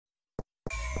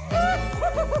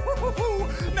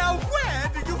Now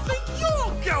where do you think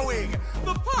you're going?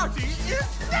 The party is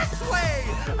this way!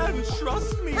 And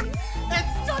trust me,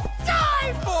 it's to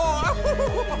die for!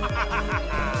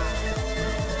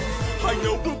 I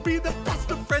know we'll be the best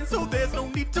of friends, so there's no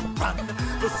need to run.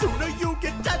 The sooner you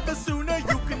get dead, the sooner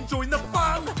you can join the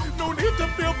fun. No need to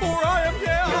fear, for I am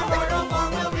here. Your mortal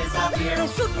form will disappear. Now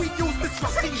should we use this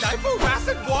rusty knife or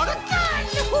acid water gun?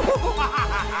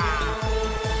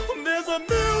 There's a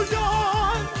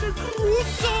million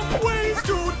gruesome ways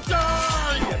to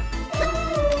die.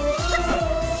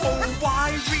 So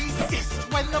why resist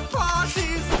when the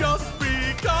party's just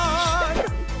begun?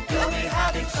 You'll be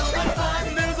having so much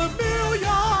fun. There's a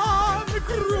million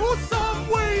gruesome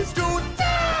ways to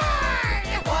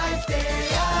die. Why stay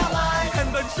alive?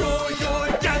 And I'm sure your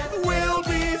death will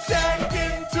be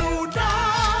second to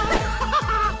none.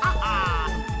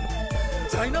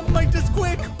 Dynamite is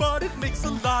quick, but it makes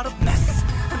a lot of mess.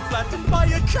 And flattened by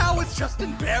a cow is just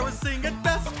embarrassing at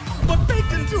best. But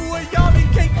baked into a yummy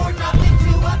cake Or dropped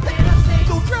into a pit of snakes.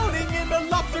 so drowning in a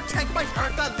lobster tank might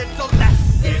hurt a little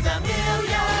less. There's a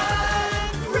million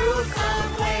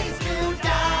gruesome ways to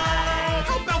die.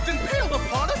 How about impaled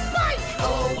upon a spike?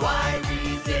 Oh, why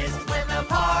resist when the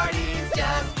party's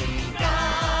just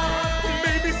begun?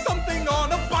 Maybe something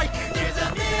on a bike. There's a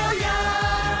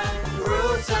million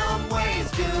gruesome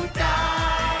ways to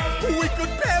die. We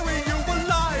could bury you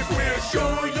alive. We're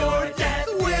sure your death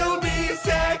will be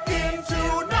second to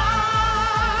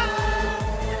none.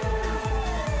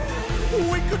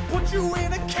 We could put you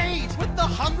in a cage with the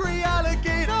hungry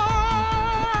alligator.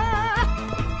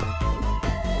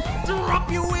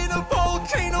 Drop you in a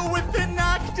volcano with an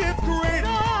active crater.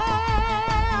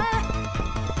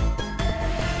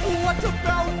 What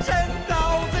about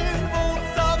 10,000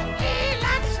 volts of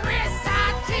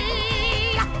electricity?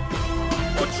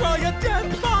 Or try a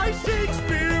death by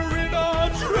Shakespeare in a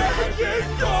tragic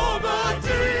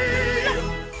comedy.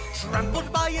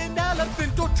 Trampled by an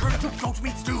elephant or turned to goat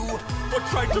meat stew. Or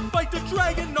try to fight a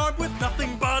dragon armed with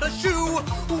nothing but a shoe.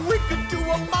 We could do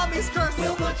a mommy's curse.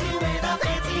 We'll put you in a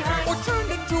fancy hearse. Or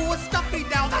turn into a stuffy.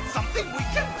 Now that's something we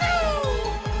can do.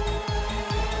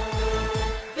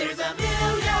 There's a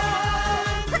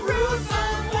million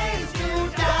gruesome ways to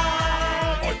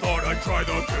die. I thought I'd try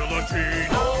the guillotine.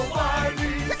 Oh, why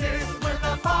resist when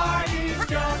the party's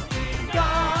just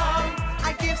begun?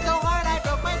 I give so hard I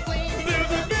broke my spleen.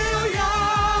 There's a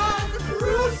million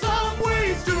gruesome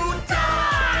ways to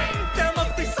die. There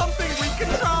must be something we can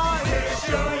try.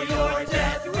 Sure, your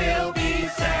death will be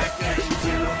second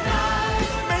to none.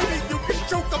 Maybe you can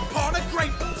choke upon a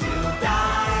grape. To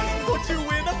die, Put you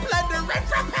in a blender and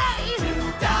prepare. to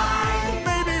die.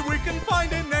 Maybe we can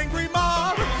find an angry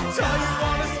mob. Tie you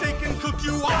on a stake and cook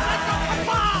you up like a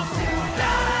kebab.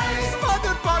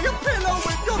 Smothered by a pillow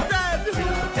in your bed.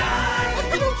 Die. A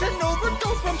gluten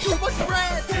overdose from too much